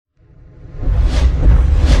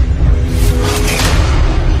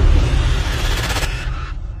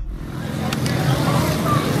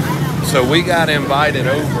So we got invited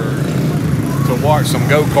over to watch some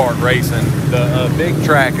go-kart racing. The big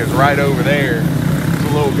track is right over there. It's a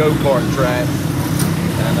little go-kart track,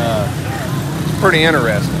 and it's pretty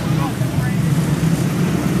interesting.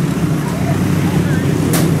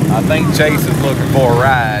 I think Chase is looking for a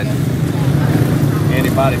ride.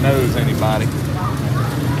 Anybody knows anybody?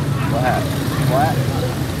 What happened? Flat?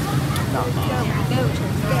 No.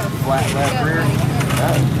 Flat left rear?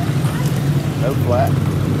 No. No flat.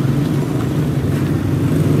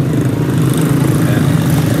 And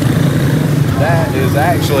that is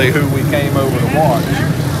actually who we came over to watch.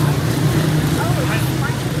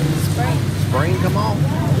 Spring, come on.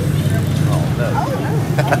 Oh, no.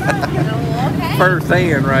 First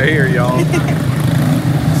hand right here, y'all.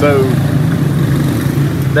 So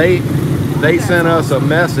they sent us a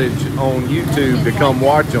message on YouTube to come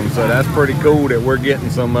watch them, so that's pretty cool that we're getting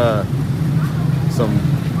some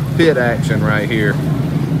pit action right here.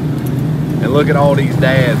 And look at all these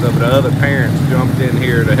dads of the other parents jumped in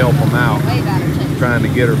here to help them out, trying to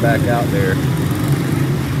get her back out there.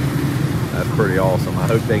 That's pretty awesome. I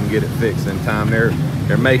hope they can get it fixed in time.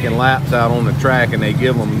 They're making laps out on the track, and they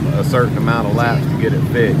give them a certain amount of laps to get it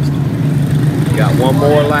fixed. Got one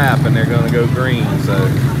more lap and they're gonna go green, so.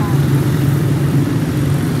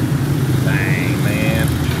 Dang, man.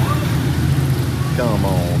 Come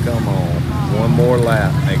on, come on. One more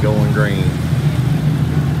lap, they going green.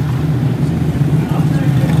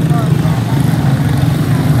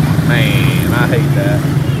 Man, I hate that.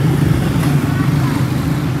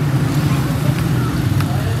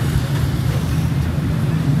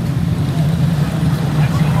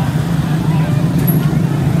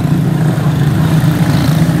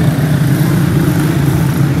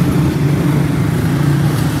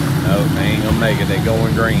 They're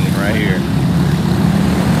going green right here.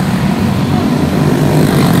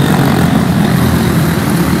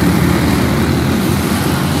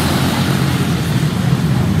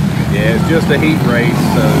 Yeah, it's just a heat race,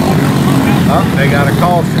 so. Oh, they got a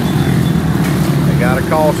caution. They got a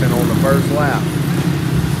caution on the first lap.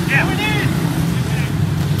 Yeah, we did.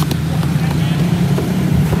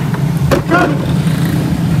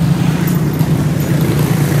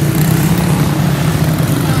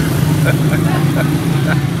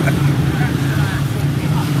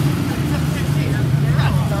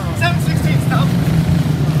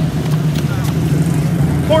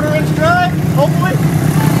 Quarter-inch dry, hopefully.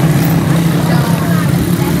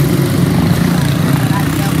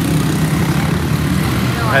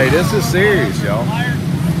 Hey, this is serious, y'all.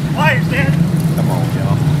 Pliers, Dad. Come on,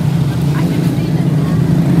 y'all.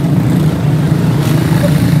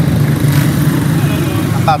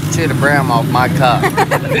 I'm about to chew the brim off my cup.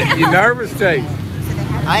 You nervous, Chase?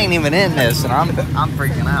 I ain't even in this, and I'm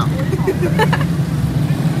freaking out.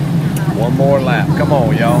 One more lap. Come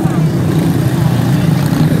on, y'all.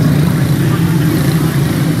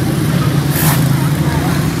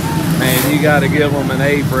 Man, you got to give them an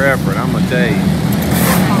A for effort, I'm going to tell you.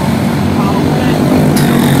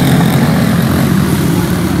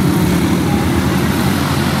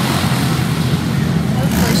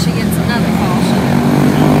 Hopefully she gets another caution.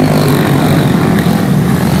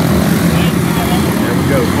 There we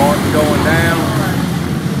go. KART going down.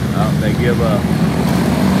 Oh, they give up.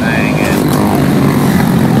 Dang it.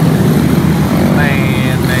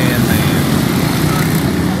 Man, man, man.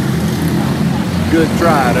 Good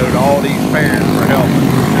try, though, to all these parents for helping,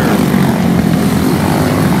 for sure.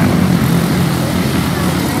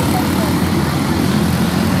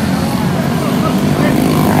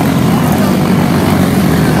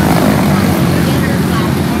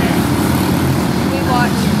 We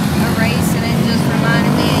watched a race and it just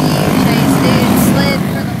reminded me of you, Chase, dude. Slid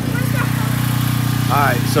for the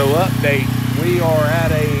Alright, so update. We are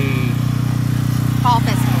at a fall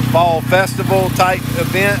festival. fall festival type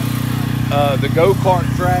event. The go-kart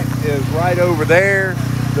track is right over there.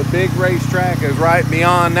 The big racetrack is right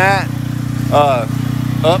beyond that.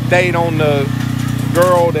 Update on the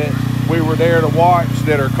girl that we were there to watch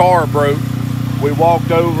that her car broke. We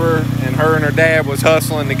walked over and her and her dad was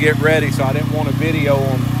hustling to get ready, so I didn't want to video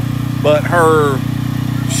them. But her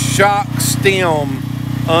shock stem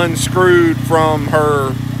unscrewed from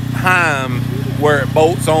her heim where it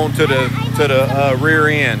bolts onto the rear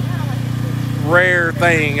end. Rare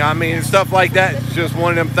thing. I mean, stuff like that is just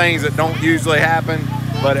one of them things that don't usually happen,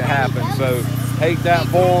 but it happens. So hate that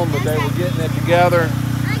for them, but they were getting it together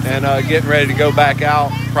and getting ready to go back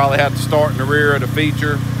out. Probably have to start in the rear of the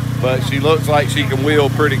feature, but she looks like she can wheel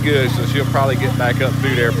pretty good, so she'll probably get back up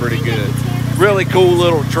through there pretty good. Really cool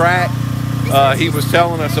little track. He was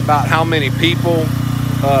telling us about how many people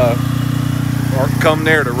come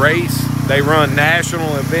there to race. They run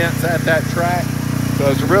national events at that track. So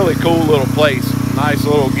it's a really cool little place. Nice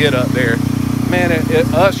little get up there. Man,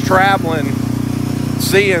 us traveling,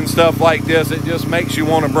 seeing stuff like this, it just makes you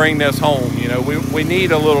want to bring this home. You know, we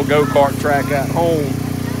need a little go-kart track at home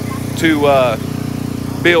to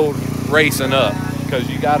build racing up, because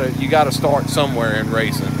you gotta start somewhere in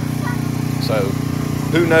racing. So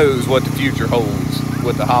who knows what the future holds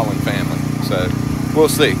with the Holland family. So we'll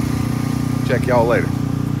see. Check y'all later.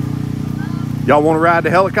 Y'all want to ride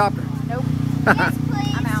the helicopter? Nope. Yes,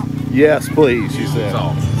 please. I'm out. Yes, please, she said.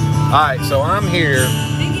 All right, so I'm here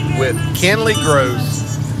with Kenley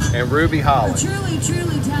Gross and Ruby Holland.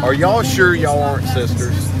 Are y'all sure y'all aren't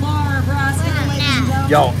sisters?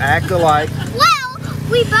 Y'all act alike. Well,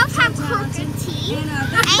 we both have crooked teeth,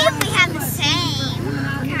 and we have the same,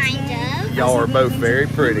 kind of. Y'all are both very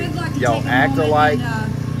pretty. Y'all act alike.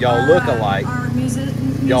 Y'all look alike.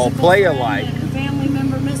 Y'all play alike.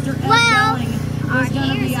 Well, our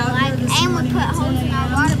ears alike, and we put holes in our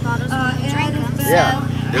water bottles when we drink them. Yeah,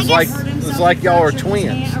 it's like y'all are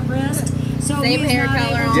twins. Same hair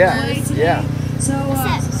color almost. Yeah. Except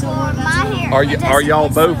for my hair. Are y'all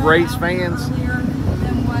both race fans?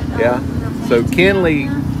 Yeah. So Kenley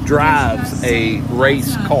drives a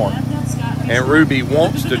race car, and Ruby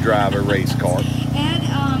wants to drive a race car.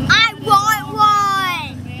 I want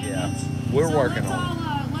one. Yeah, we're working on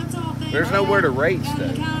it. There's nowhere to race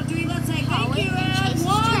though.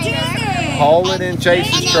 Haul it in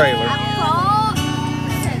Chase's trailer.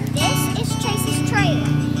 So this is Chase's trailer,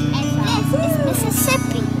 and this is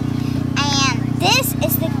Mississippi, and this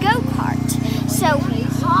is the go-kart. So we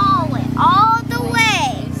haul it all the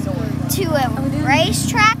way to a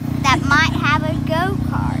racetrack that might have a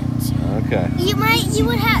go-kart. Okay. You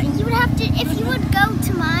would have to, if you would go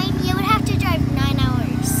to mine, you would have to drive 9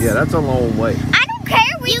 hours. Yeah, that's a long way. I don't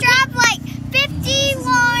care. We drive like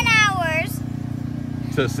 51 hours.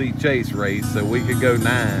 To see Chase race, so we could go 9,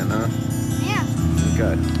 huh? Yeah.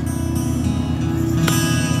 Okay.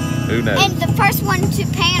 Who knows? And the first one to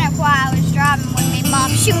panic while I was driving was my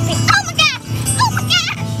mom. She would think, "Oh my gosh! Oh my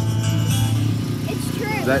gosh!" It's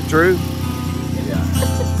true. Is that true? Yeah.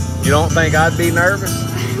 You don't think I'd be nervous?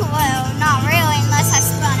 Well, not really, unless I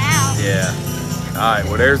spun out. Yeah. All right.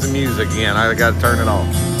 Well, there's the music again. I got to turn it off.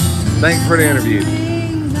 Thanks for the interview.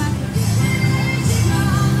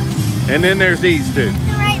 And then there's these two.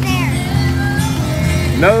 Right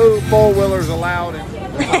there. No four-wheelers allowed in.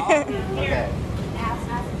 Okay.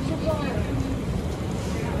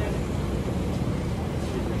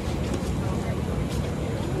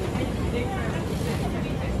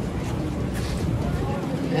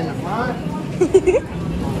 In the front?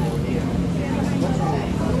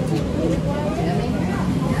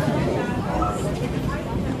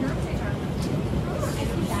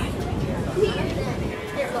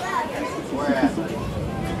 Where at?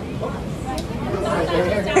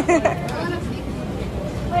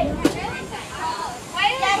 Right there.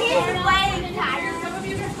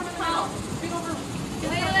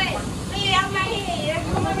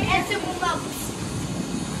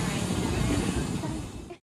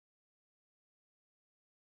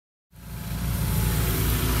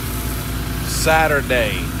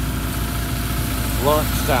 Saturday,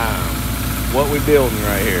 lunchtime. What we building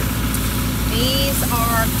right here? These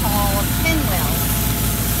are called pinwheels.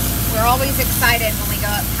 We're always excited when we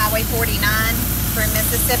go up Highway 49 through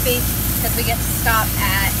Mississippi because we get to stop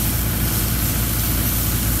at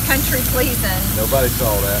Country Pleasin'. Nobody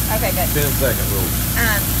saw that. Okay, good. 10-second rule.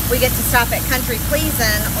 We get to stop at Country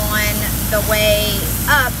Pleasin' on the way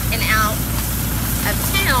up and out of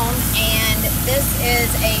town, and this is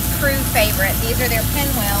a crew favorite. These are their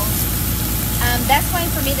pinwheels. Best way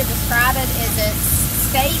for me to describe it is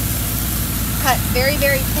it's steak cut very,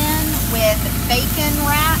 very thin with bacon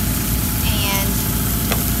wrapped, and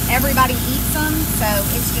everybody eats them, so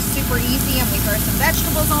it's just super easy, and we throw some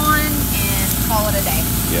vegetables on and call it a day.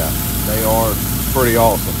 Yeah, they are pretty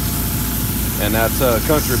awesome. And that's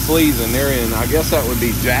Country Pleasin'. They're in, I guess that would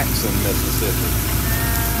be Jackson, Mississippi,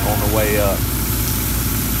 on the way up.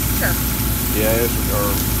 Sure.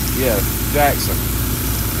 Yeah, Jackson.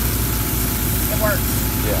 It works.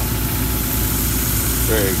 Yeah.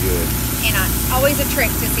 Very good. And always a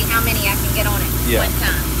trick to see how many I can get on it Yeah. one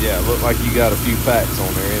time. Yeah, look like you got a few packs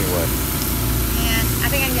on there anyway. And I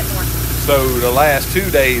think I can get more. So the last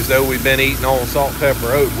 2 days, though, we've been eating on Salt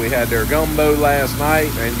Pepper Oak. We had their gumbo last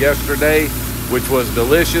night and yesterday, which was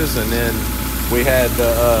delicious. And then we had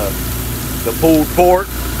the pulled pork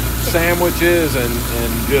sandwiches and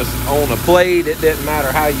just on a plate. It didn't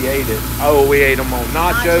matter how you ate it. Oh, we ate them on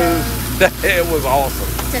nachos. It was awesome.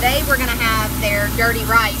 Today we're going to have their dirty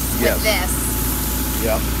rice with this.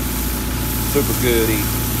 Yep. super good eating.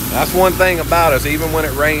 That's one thing about us. Even when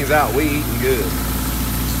it rains out, we eating good.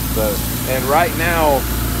 So, and right now,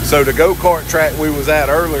 so the go-kart track we was at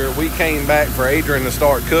earlier, we came back for Adrian to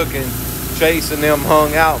start cooking. Chase and them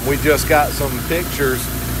hung out, and we just got some pictures.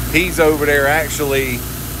 He's over there actually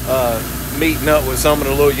meeting up with some of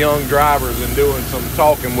the little young drivers and doing some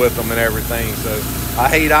talking with them and everything. So I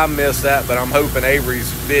hate I missed that, but I'm hoping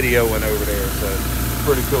Avery's videoing over there. So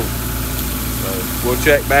pretty cool. So we'll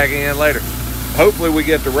check back in later. Hopefully we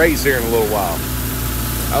get the race here in a little while.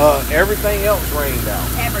 Everything else rained out.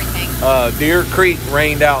 Everything. Deer Creek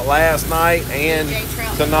rained out last night and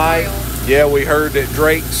tonight. Yeah, we heard that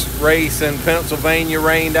Drake's race in Pennsylvania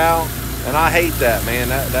rained out, and I hate that, man.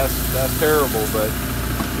 That's terrible. But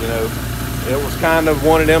you know, it was kind of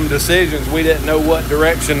one of them decisions. We didn't know what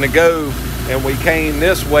direction to go, and we came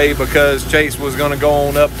this way because Chase was going to go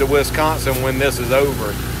on up to Wisconsin when this is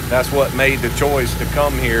over. That's what made the choice to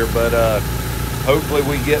come here. But hopefully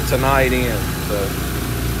we get tonight in. So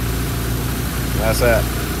that's that.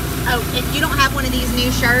 Oh, if you don't have one of these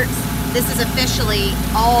new shirts, this is officially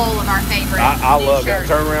all of our favorite I new love shirts.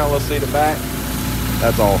 that. Turn around, let's see the back.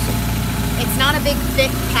 That's awesome. It's not a big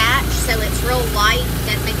thick patch, so it's real light.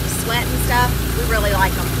 Doesn't make you sweat and stuff. We really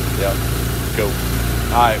like them. Yep. Cool.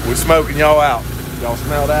 All right, we're smoking y'all out. Y'all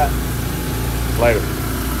smell that? Later.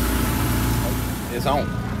 It's on.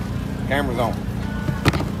 Camera's on.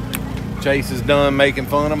 Chase is done making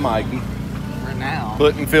fun of Mikey. For now.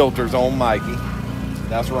 Putting filters on Mikey.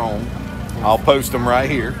 That's wrong. I'll post them right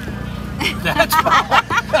here. That's fine.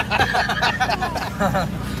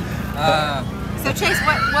 So Chase,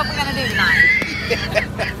 what we gonna do tonight?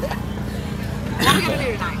 What we gonna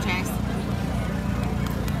do tonight, Chase?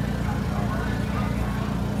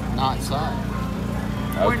 Not suck.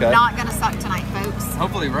 We're Okay. not gonna suck tonight, folks.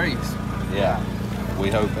 Hopefully race. Yeah. We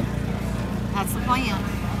hoping. That's the plan.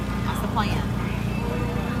 That's the plan.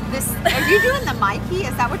 Are you doing the Mikey?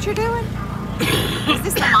 Is that what you're doing? Is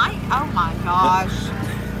this the mic? Oh my gosh.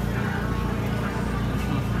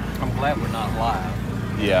 I'm glad we're not live.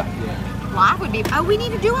 Yeah. Live would be, we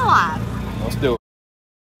need to do a live. Let's do it.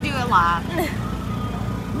 Do a live.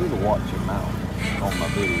 You need to watch your mouth on my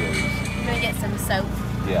videos. I'm gonna get some soap.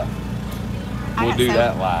 Yeah. I We'll got do soap.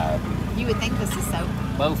 that live. You would think this is soap.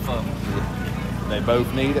 Both of them. They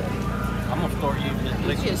both need it. I'm gonna start using this He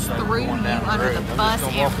liquid just soap threw you going down under road. the I'm just bus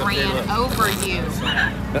gonna and walk up there, ran look. over you.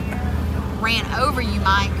 Ran over you,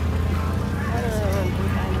 Mike.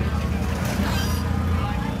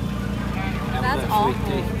 That's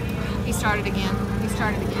awful. He started again. He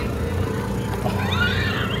started again.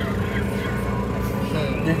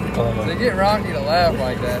 To get Rocky to laugh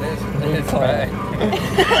like that, it's bad.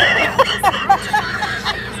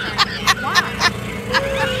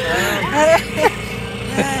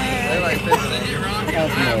 They like picking at you.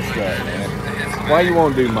 That's messed up, man. Why you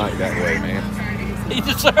want to do Mike that way, man? He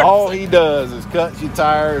deserves All he does is cuts your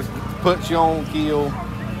tires, puts you on keel.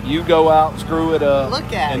 You go out, screw it up,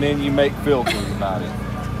 Look at and it. then you make filters about it.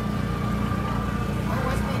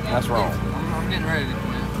 That's wrong. I'm getting ready to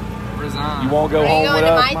resign. You won't go Are home you with going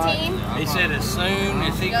to us, my Mike? team? He said as soon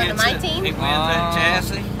as he You going to gets my it, team? he wins that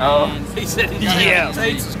chassis. Oh. He said he's Yeah. gonna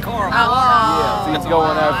takes his car. Yes, he's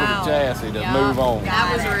going wow. after the chassis to Yeah. move on.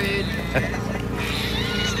 That was rude.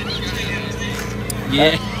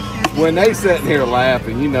 Yeah. When they sitting here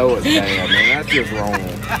laughing, you know it's bad, man. That's just wrong.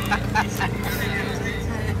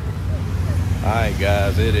 All right,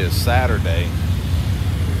 guys, it is Saturday.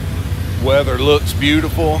 Weather looks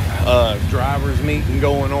beautiful. Drivers meeting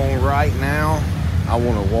going on right now. I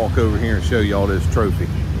want to walk over here and show y'all this trophy.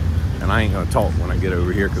 And I ain't going to talk when I get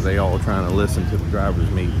over here because they all trying to listen to the drivers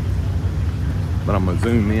meeting. But I'm going to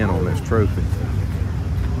zoom in on this trophy.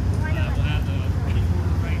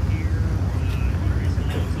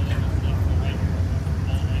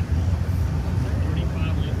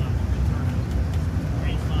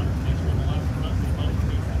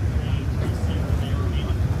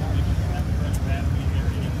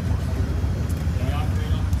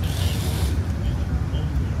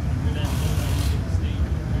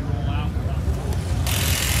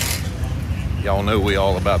 Y'all know we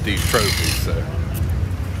all about these trophies, so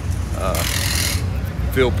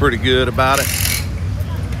feel pretty good about it.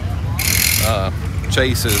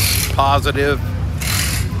 Chase is positive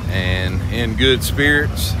and in good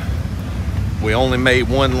spirits. We only made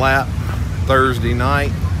one lap Thursday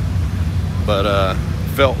night, but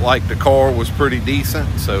felt like the car was pretty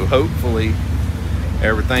decent, so hopefully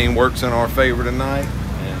everything works in our favor tonight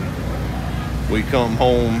and we come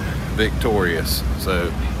home victorious.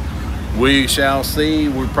 So we shall see.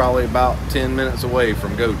 We're probably about 10 minutes away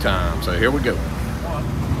from go time. So here we go.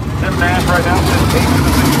 That math right now says 8 to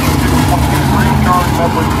the 62. Charlie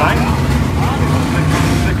Edward Knight.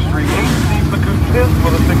 638, Steve McCoon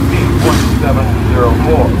with a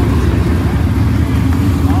 16.704.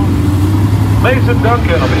 Mason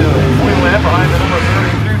Duncan will be the wheel in behind the number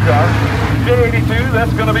 32 car. J82,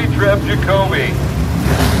 that's going to be Trev Jacoby.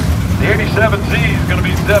 The 87Z is going to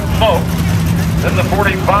be Zeb Moak. Then the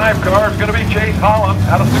 45 car is going to be Chase Holland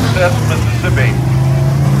out of Success, Mississippi.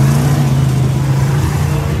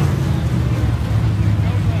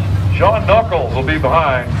 Sean Knuckles will be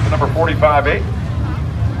behind the number 45-8.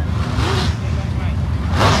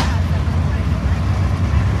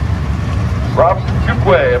 Rob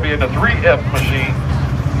Fuquay will be in the 3F machine.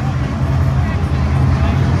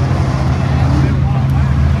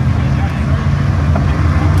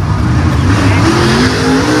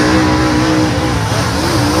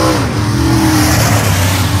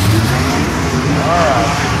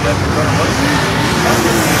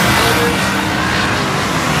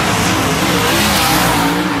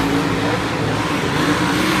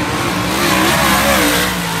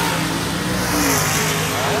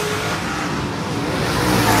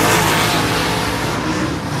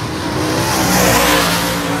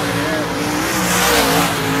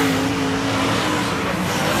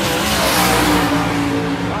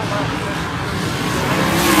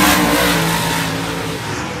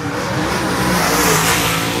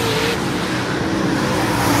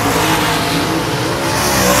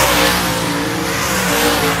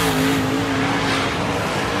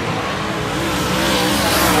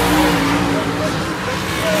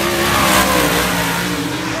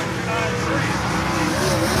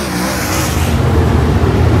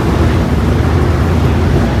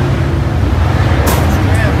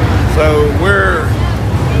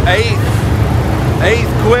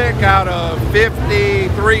 Eighth quick out of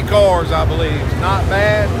 53 cars, I believe. Not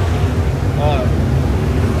bad.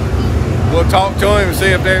 We'll talk to him and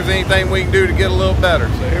see if there's anything we can do to get a little better.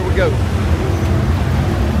 So here we go.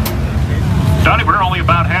 Johnny, we're only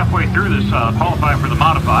about halfway through this qualifying for the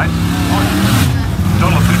modified.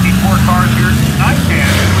 Total of 54 cars here tonight,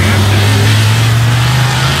 and we have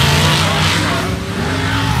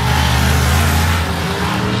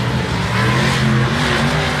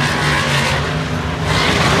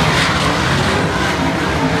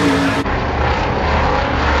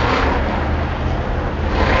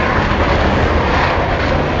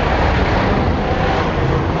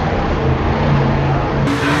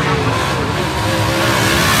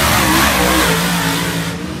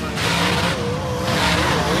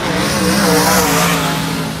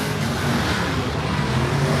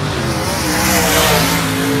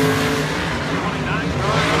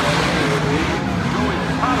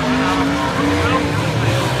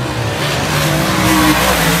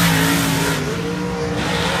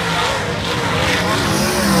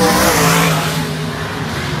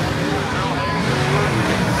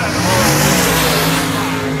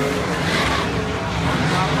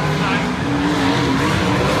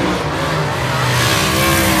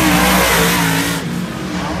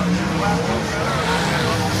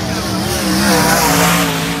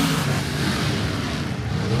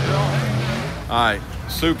Alright,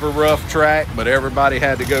 super rough track, but everybody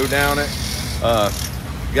had to go down it.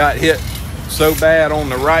 Got hit so bad on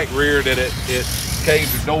the right rear that it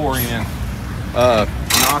caved the door in.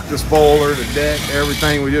 Knocked the spoiler, the deck,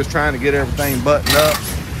 everything. We're just trying to get everything buttoned up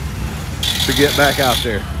to get back out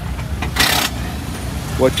there.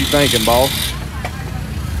 What you thinking, boss?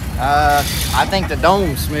 I think the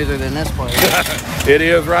dome's smoother than this place. It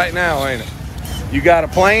is right now, ain't it? You got a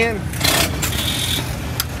plan?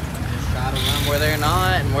 Try to run where they're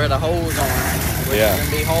not and where the holes aren't. Which Yeah. is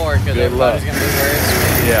going to be hard because Good everybody's luck. going to be where it's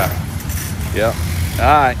smooth. Yeah. Yep.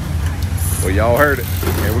 All right. Well, y'all heard it.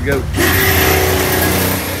 Here we go.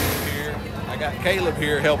 Here, I got Caleb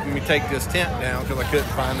here helping me take this tent down because I couldn't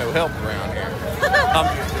find no help around here.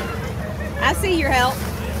 I see your help.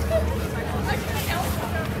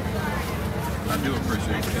 I do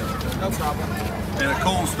appreciate it. No problem. And a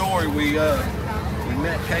cool story, we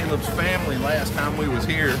met Caleb's family last time we was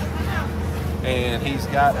here, and he's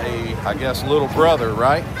got a, I guess, little brother,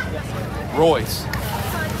 right? Royce.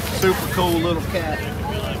 Super cool little cat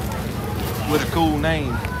with a cool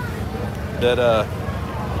name that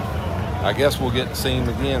I guess we'll get to see him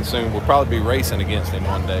again soon. We'll probably be racing against him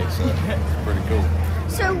one day, so it's pretty cool.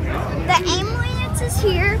 So the ambulance is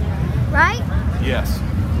here, right? Yes.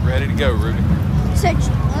 Ready to go, Ruby. So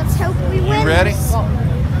let's hope we win. You ready? This.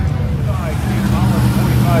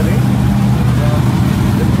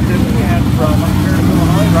 And from here to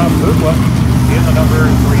Illinois, Rob Butwa in the number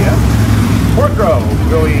 3F. Fourth row,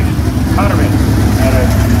 Joey Potterman at a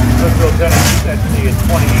Louisville, Tennessee. That's the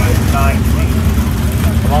 2019.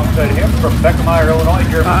 alongside him from Beckmeyer, Illinois,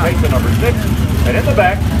 Jeremy Mason, number 6. And in the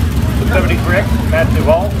back, the 73X, Matt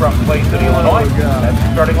Duval from Clay City, Illinois. That's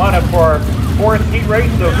the starting lineup for our 4th heat race.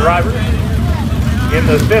 So drivers in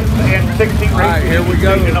the 5th and 6th heat race. Right, here we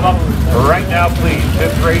go. Them up right now, please.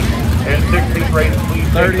 5th race and 6th heat race, please.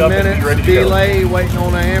 30 up minutes and be ready to go. delay, waiting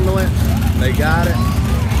on the ambulance. They got it.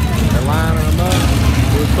 They're lining them up.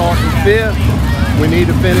 We're starting 5th. We need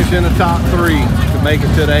to finish in the top 3 to make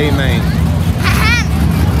it to the A main.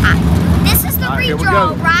 This is the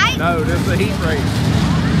redraw, right? No, this is the heat race.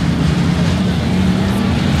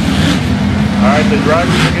 All right, the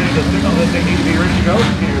drivers are getting the signal that they need to be ready to go.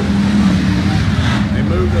 They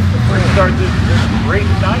moved us to We're going to start this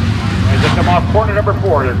race tonight as they come off corner number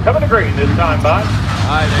 4. They're coming to green this time by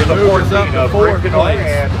with the 14 of Rick Canoy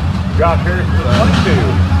and Josh Harrison with 22.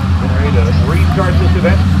 We're ready to restart this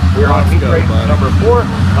event. We're on heat race number 4.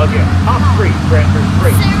 Again, top 3 transfer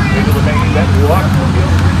straight into the main event. Watch the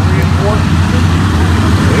field 3 and 4.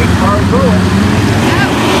 8 cars rolling.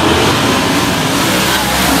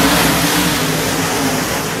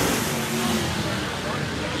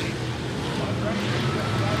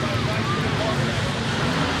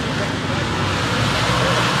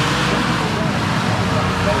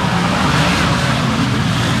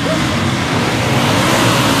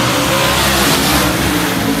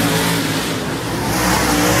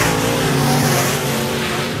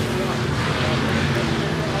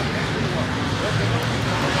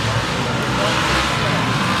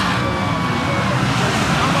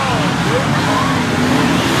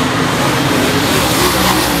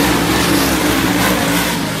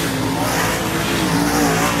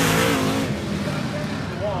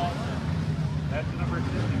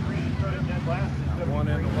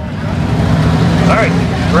 All right,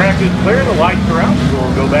 track is clear, the lights are out.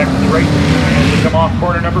 We'll go back to the race as we come off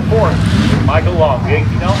corner number 4. Michael Long, the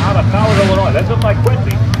 18 out of Howard, Illinois. That's up like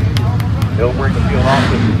Quincy. He'll bring the field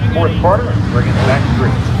off the 4th quarter and bring it back to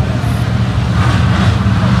green.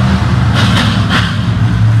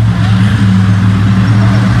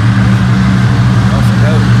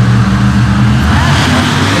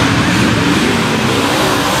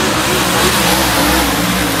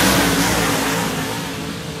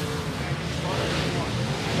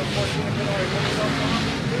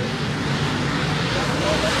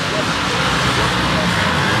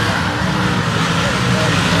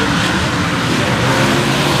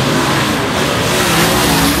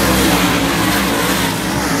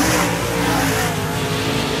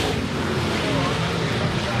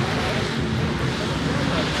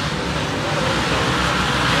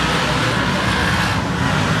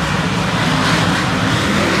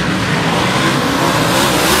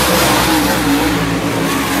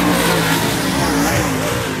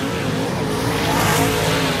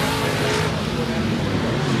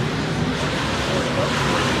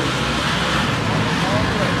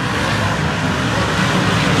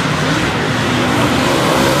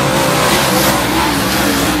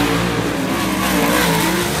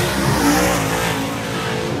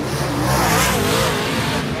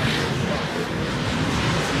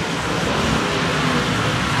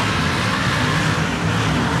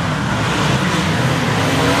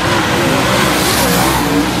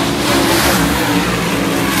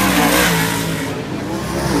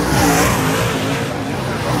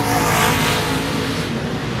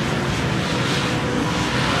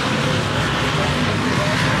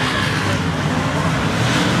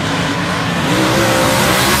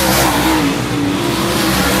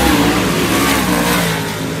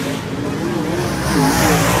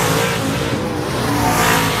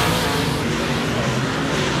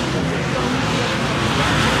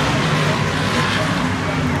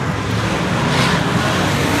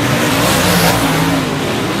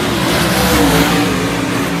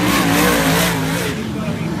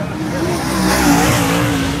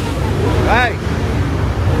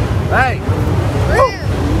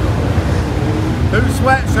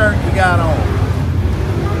 Sweatshirt you got on?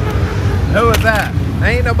 Who is that?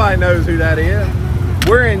 Ain't nobody knows who that is.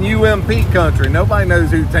 We're in UMP country. Nobody knows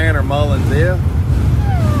who Tanner Mullins is.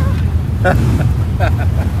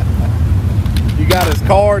 You got his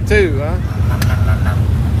card too, huh?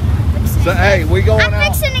 So hey, we going out.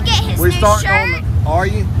 I'm fixing to get his We're new starting shirt. on the, are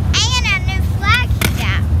you? And a new flag he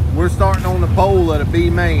got. We're starting on the pole at a B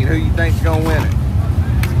main. Who you think's gonna win it?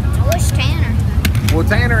 I wish Tanner. Well,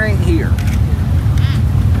 Tanner ain't here.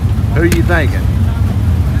 Who you thinking?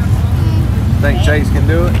 Think Chase can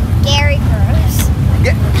do it? Gary Gross.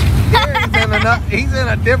 He's in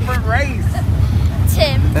a different race.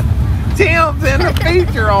 Tim. Tim's in the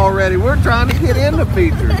feature already. We're trying to get in the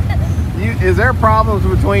feature. Is there problems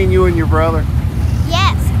between you and your brother?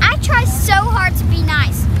 Yes, I try so hard to be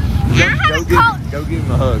nice. Go give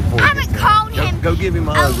him a hug before I haven't called him. Go give him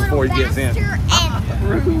a hug before he gets in. In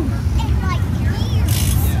like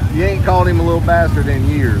years. You ain't called him a little bastard in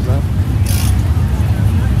years, huh?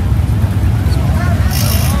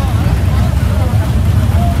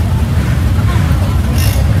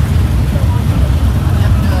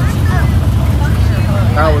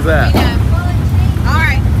 How was that? All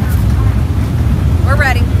right. We're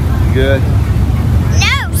ready. Good.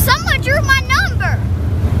 No, someone drew my number.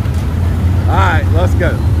 All right, let's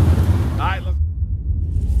go.